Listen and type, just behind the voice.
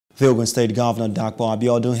The Ogun State Governor Dapo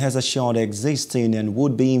Abiodun has assured existing and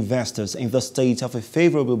would-be investors in the state of a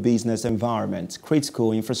favorable business environment,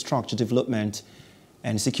 critical infrastructure development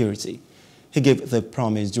and security. He gave the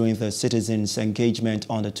promise during the citizens' engagement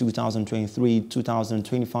on the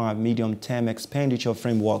 2023-2025 medium-term expenditure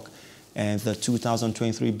framework and the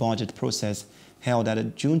 2023 budget process held at the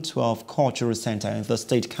June 12 Cultural Center in the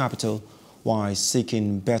state capital, while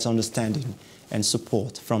seeking better understanding and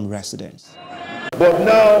support from residents. But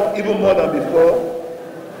now, even more than before,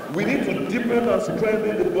 we need to deepen and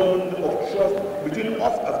strengthen the bond of trust between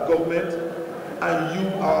us as government and you,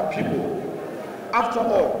 our people. After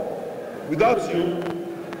all, without you,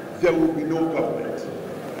 there will be no government.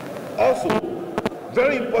 Also,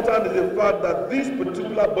 very important is the fact that this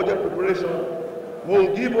particular budget preparation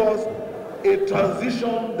will give us a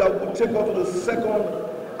transition that will take us to the second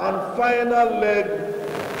and final leg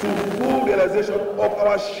to full realization of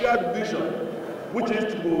our shared vision, which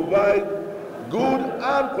is to provide good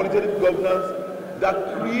and qualitative governance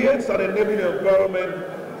that creates an enabling environment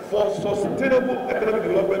for sustainable economic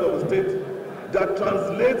development of the state that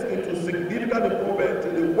translates into significant improvement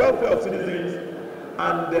in the welfare of citizens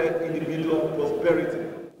and their individual prosperity.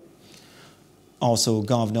 Also,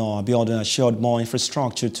 Governor Abiodun assured more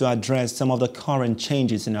infrastructure to address some of the current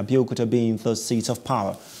changes in Abeokuta being the seat of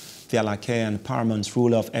power. The Alake and paramount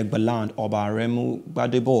ruler of Egbaland, Oba Aremu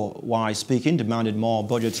Gbadebo, while speaking, demanded more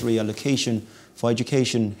budgetary allocation for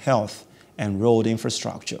education, health, and road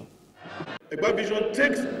infrastructure. Egba Vision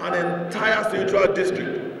takes an entire central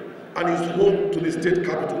district and is home to the state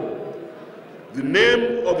capital. The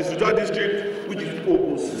name of the central district, which is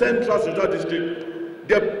Ogun Central Central District,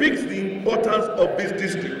 depicts the importance of this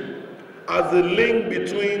district as the link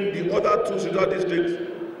between the other two central districts,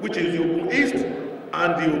 which is the Ogun East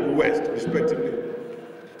and the Ogun West, respectively.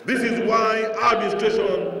 This is why our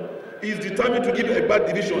administration is determined to give Egba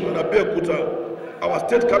Division and Abeokuta, our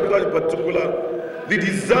state capital in particular, the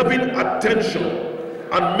deserving attention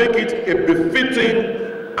and make it a befitting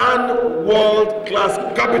and world-class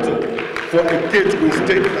capital for a gateway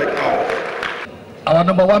state like ours. Our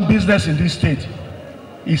number one business in this state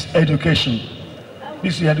is education.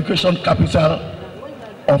 This is the education capital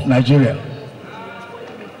of Nigeria.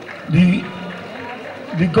 The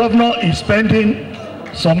governor is spending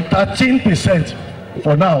some 13%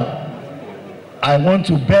 for now. I want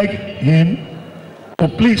to beg him to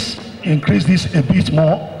please increase this a bit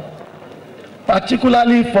more,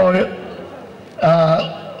 particularly for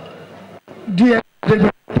the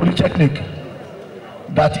Polytechnic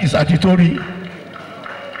that is auditory.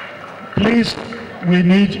 Please, we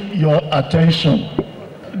need your attention.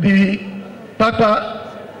 The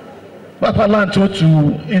Papa Lanto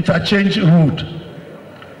to interchange road.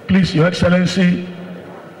 Please, Your Excellency,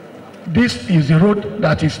 this is the road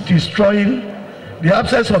that is destroying. The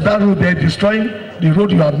absence of that road, they're destroying the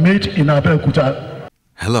road you have made in Abeokuta.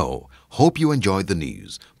 Hello, hope you enjoyed the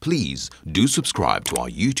news. Please do subscribe to our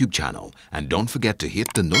YouTube channel and don't forget to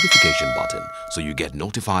hit the notification button so you get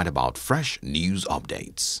notified about fresh news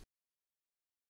updates.